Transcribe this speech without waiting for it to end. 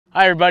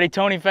Hi everybody,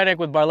 Tony Fennick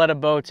with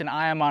Barletta Boats, and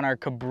I am on our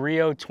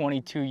Cabrio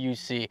 22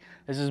 UC.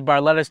 This is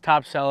Barletta's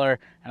top seller,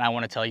 and I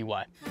want to tell you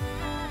why.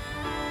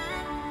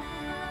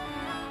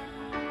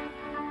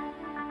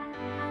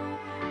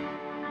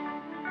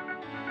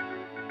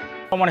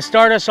 I want to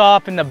start us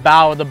off in the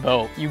bow of the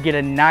boat. You get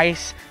a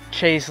nice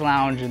chase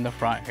lounge in the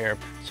front here.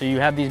 So you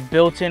have these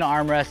built-in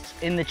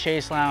armrests in the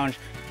chase lounge.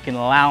 You can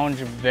lounge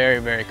very,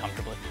 very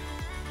comfortably.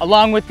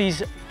 Along with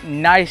these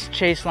nice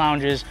chase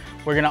lounges,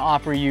 we're going to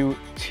offer you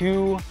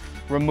two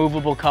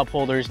removable cup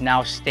holders,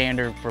 now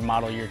standard for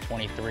model year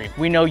 23.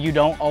 We know you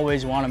don't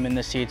always want them in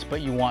the seats,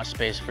 but you want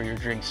space for your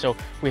drinks. So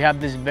we have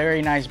this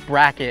very nice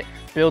bracket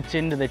built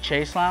into the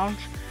chase lounge,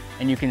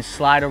 and you can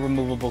slide a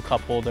removable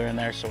cup holder in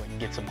there so it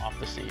gets them off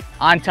the seat.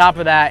 On top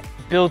of that,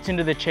 built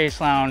into the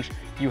chase lounge,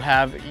 you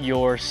have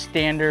your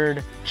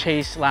standard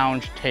chase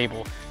lounge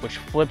table, which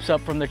flips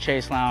up from the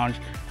chase lounge,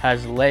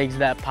 has legs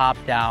that pop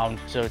down,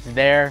 so it's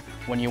there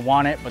when you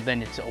want it, but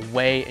then it's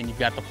away and you've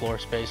got the floor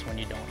space when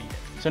you don't need it.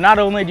 So not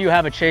only do you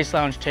have a chase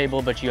lounge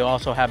table, but you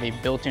also have a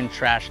built-in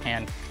trash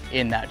can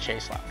in that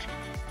chase lounge.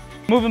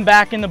 Moving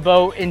back in the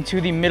boat into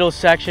the middle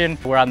section,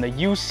 we're on the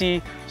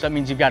UC, so that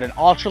means you've got an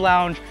ultra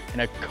lounge and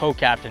a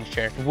co-captain's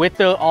chair. With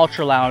the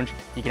ultra lounge,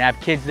 you can have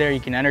kids there, you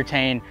can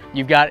entertain.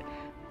 You've got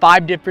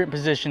 5 different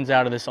positions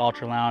out of this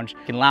ultra lounge.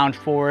 You can lounge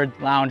forward,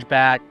 lounge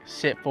back,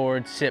 sit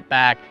forward, sit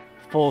back,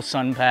 full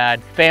sun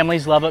pad.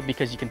 Families love it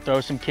because you can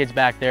throw some kids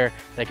back there.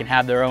 They can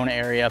have their own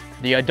area.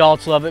 The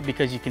adults love it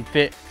because you can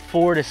fit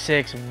 4 to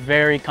 6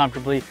 very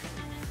comfortably.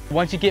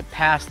 Once you get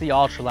past the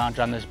ultra lounge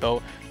on this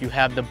boat, you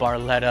have the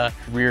Barletta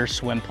rear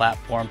swim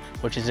platform,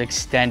 which is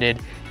extended.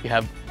 You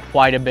have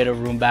quite a bit of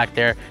room back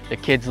there. The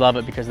kids love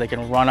it because they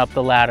can run up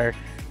the ladder,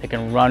 they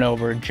can run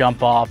over,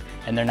 jump off,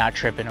 and they're not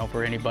tripping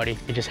over anybody.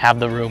 You just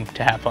have the room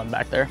to have fun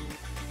back there.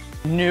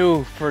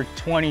 New for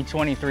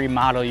 2023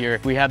 model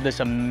year, we have this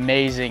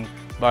amazing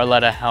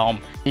Barletta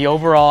helm. The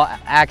overall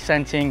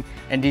accenting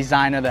and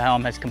design of the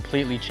helm has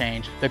completely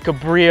changed. The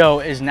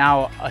Cabrio is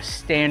now a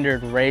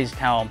standard raised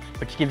helm,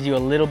 which gives you a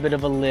little bit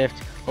of a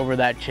lift over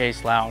that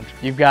chase lounge.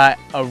 You've got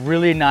a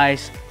really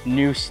nice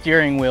new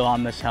steering wheel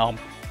on this helm.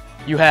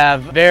 You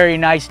have very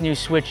nice new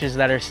switches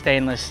that are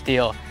stainless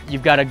steel.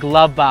 You've got a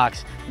glove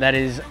box that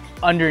is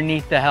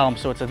underneath the helm,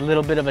 so it's a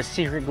little bit of a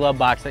secret glove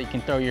box that you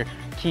can throw your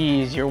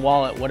keys, your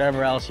wallet,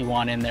 whatever else you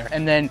want in there.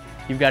 And then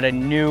you've got a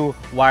new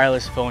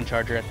wireless phone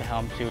charger at the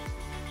helm too.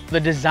 The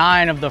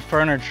design of the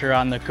furniture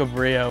on the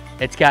Cabrio,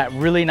 it's got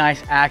really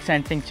nice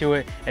accenting to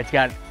it. It's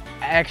got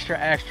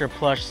extra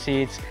plush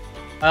seats.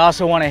 I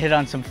also want to hit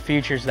on some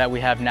features that we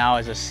have now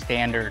as a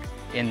standard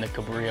in the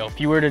Cabrio. If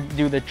you were to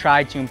do the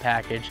tri-tune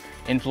package,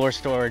 in-floor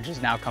storage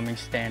is now coming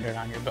standard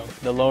on your boat.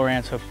 The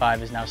Lowrance Hook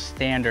 5 is now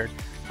standard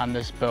on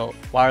this boat.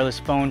 Wireless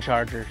phone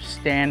charger,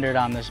 standard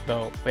on this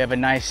boat. We have a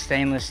nice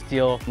stainless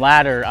steel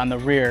ladder on the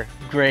rear,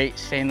 great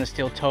stainless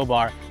steel tow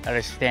bar that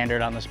is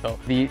standard on this boat.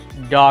 The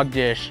dog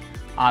dish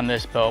on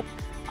this boat.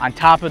 On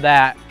top of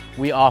that,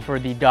 we offer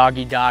the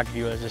doggy dock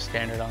view as a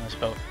standard on this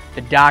boat.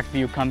 The dock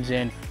view comes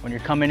in when you're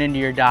coming into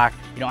your dock.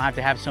 You don't have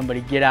to have somebody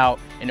get out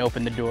and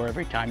open the door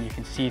every time. You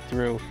can see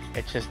through.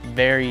 It's just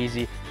very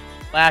easy.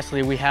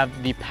 Lastly, we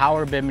have the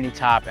power bimini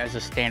top as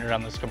a standard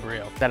on this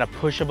Cabrio. At a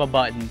push of a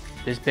button,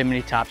 this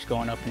bimini top's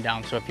going up and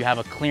down. So if you have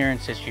a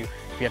clearance issue,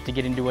 if you have to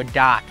get into a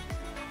dock,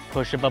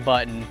 push of a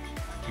button,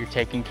 you're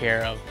taken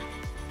care of.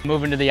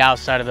 Moving to the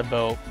outside of the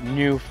boat,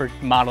 new for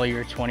model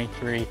year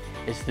 23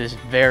 is this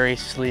very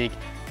sleek,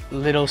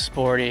 little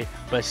sporty,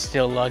 but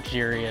still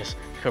luxurious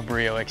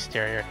Cabrio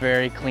exterior.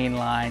 Very clean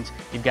lines.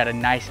 You've got a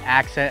nice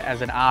accent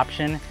as an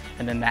option,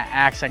 and then that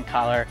accent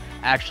collar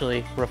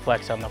actually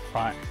reflects on the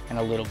front and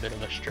a little bit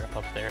of a strip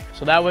up there.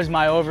 So that was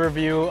my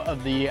overview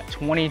of the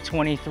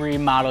 2023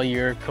 model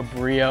year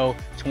Cabrio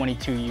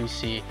 22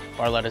 UC,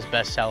 Barletta's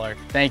bestseller.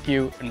 Thank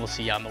you, and we'll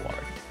see you on the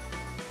water.